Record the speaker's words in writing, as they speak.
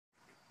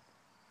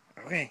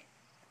Okay.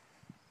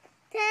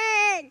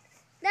 10,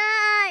 9,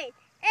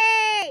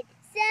 8,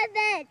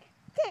 7,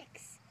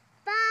 6,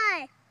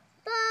 5,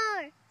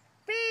 4,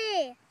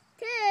 3,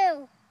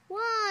 2,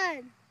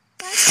 1.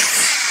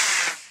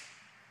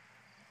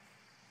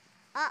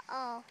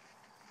 Uh-oh.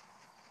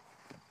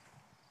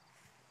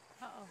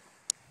 Uh-oh.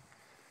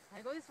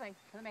 I go this way.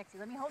 Come, Maxie.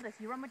 Let me hold this.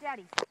 You run with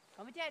Daddy.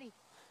 Come with Daddy.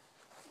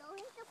 Don't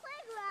hit the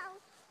playground.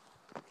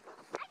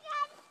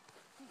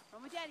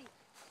 Run with Daddy.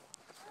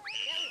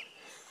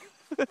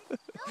 Don't run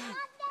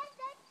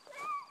that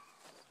track.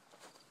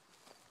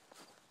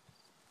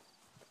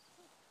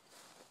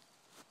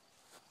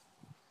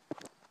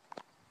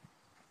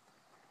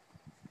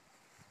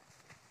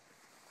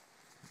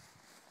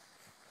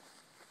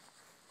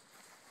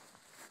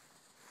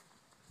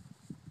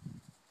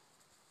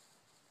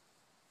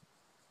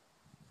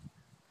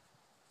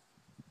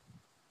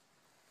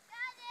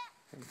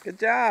 Good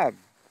job.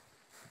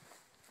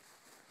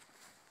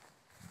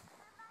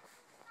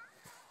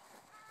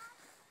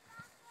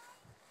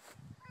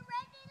 We're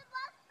ready to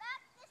back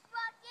this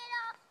rocket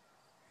off.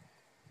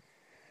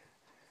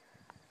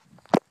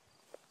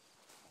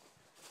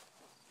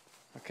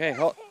 Okay,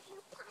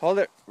 hold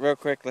it real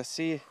quick. Let's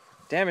see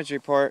damage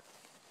report.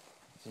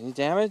 Any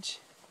damage?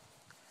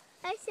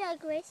 I see a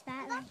gray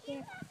spot right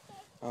here.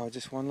 Oh,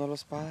 just one little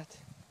spot?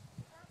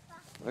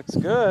 Looks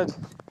good. 5,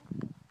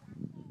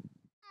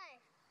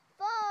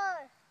 4,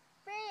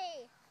 3,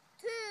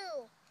 2,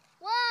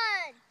 1.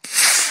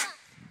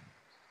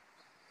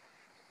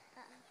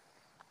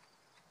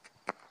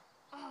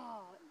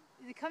 Oh,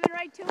 is it coming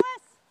right to us?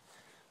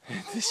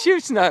 The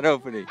chute's not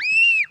opening.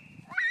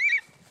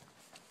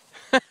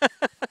 There you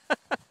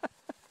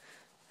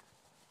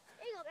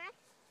go, Max.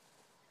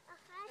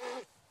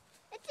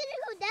 It's gonna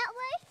go that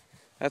way.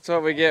 That's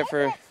what we get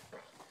for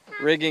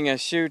rigging a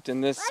chute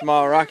in this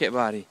small rocket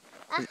body.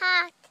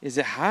 Is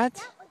it hot?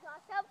 That was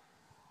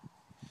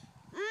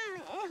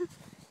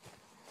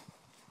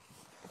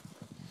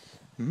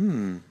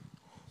awesome.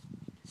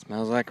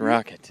 Smells like a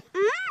rocket.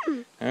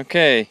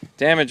 Okay,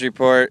 damage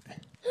report.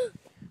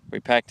 We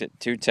packed it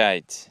too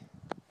tight.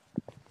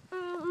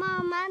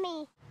 Mom,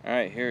 Mommy.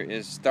 Alright, here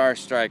is Star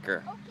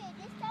Stryker. Okay,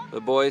 this time The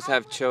boys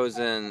have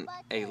chosen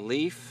a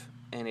leaf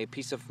and a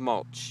piece of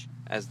mulch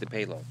as the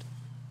payload.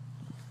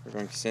 We're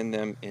going to send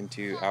them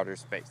into outer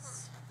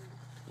space.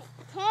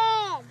 10,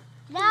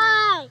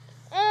 9,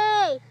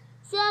 8,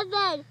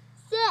 7,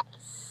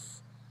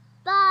 6,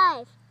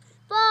 5,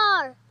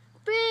 4,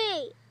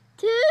 3,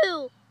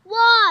 2,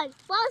 1.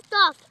 Blast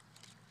off.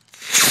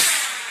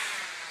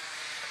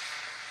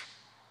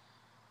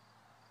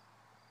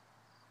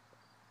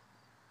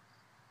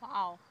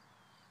 Wow.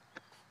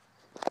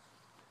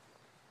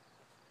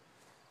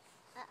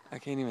 I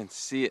can't even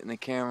see it in the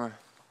camera.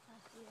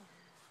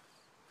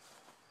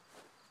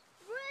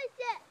 Where is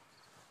it?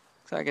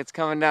 Looks like it's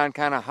coming down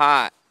kind of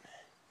hot.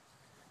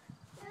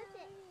 Where is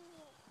it?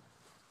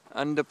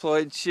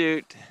 Undeployed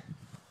chute.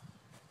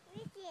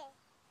 Where is it?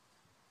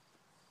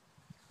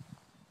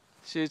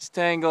 Chute's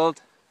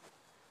tangled.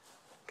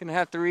 Gonna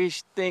have to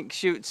rethink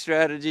chute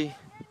strategy.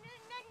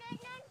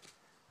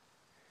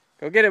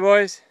 Go get it,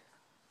 boys.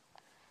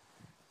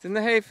 It's in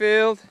the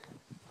hayfield.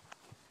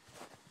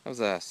 That was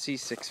a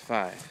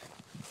C65.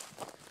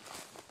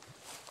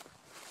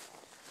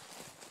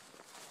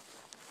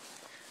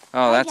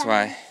 Oh, that's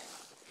why.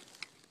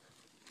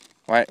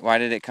 Why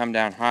did it come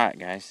down hot,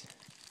 guys?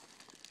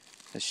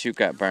 The chute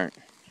got burnt.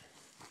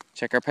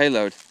 Check our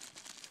payload.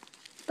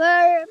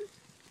 Burn.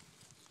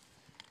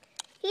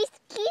 He's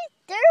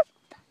there.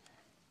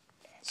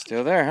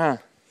 Still there, huh?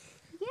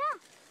 Yeah.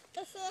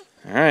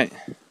 All right.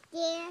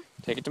 Yeah.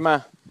 Take it to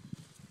Ma.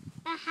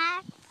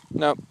 Uh-huh.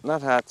 Nope,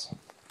 not hot.